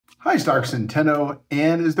Hi, it's Dr. Centeno.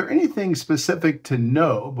 And is there anything specific to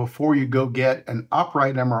know before you go get an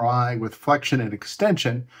upright MRI with flexion and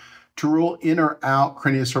extension to rule in or out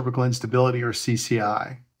craniocervical instability or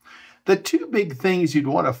CCI? The two big things you'd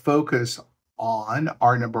want to focus on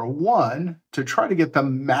are number one, to try to get the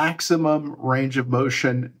maximum range of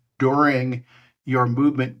motion during your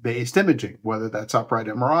movement-based imaging, whether that's upright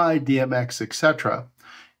MRI, DMX, etc.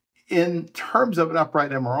 In terms of an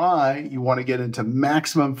upright MRI, you want to get into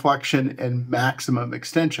maximum flexion and maximum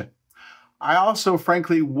extension. I also,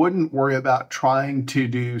 frankly, wouldn't worry about trying to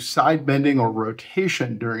do side bending or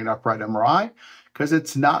rotation during an upright MRI because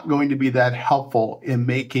it's not going to be that helpful in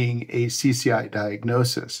making a CCI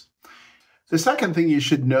diagnosis. The second thing you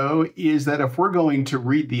should know is that if we're going to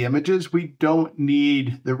read the images, we don't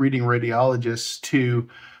need the reading radiologists to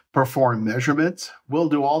perform measurements. We'll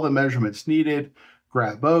do all the measurements needed.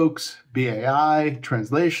 Grab Oaks, BAI,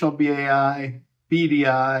 translational BAI,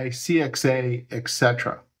 BDI, CXA,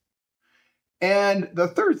 etc. And the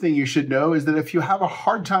third thing you should know is that if you have a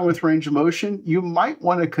hard time with range of motion, you might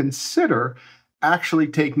want to consider actually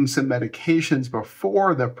taking some medications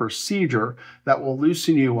before the procedure that will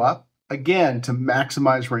loosen you up, again, to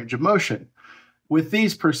maximize range of motion. With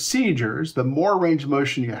these procedures, the more range of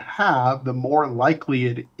motion you have, the more likely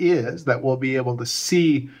it is that we'll be able to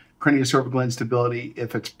see craniocervical instability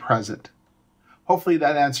if it's present. Hopefully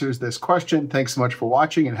that answers this question. Thanks so much for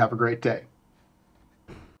watching and have a great day.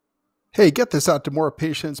 Hey, get this out to more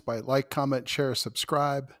patients by like, comment, share,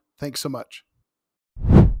 subscribe. Thanks so much.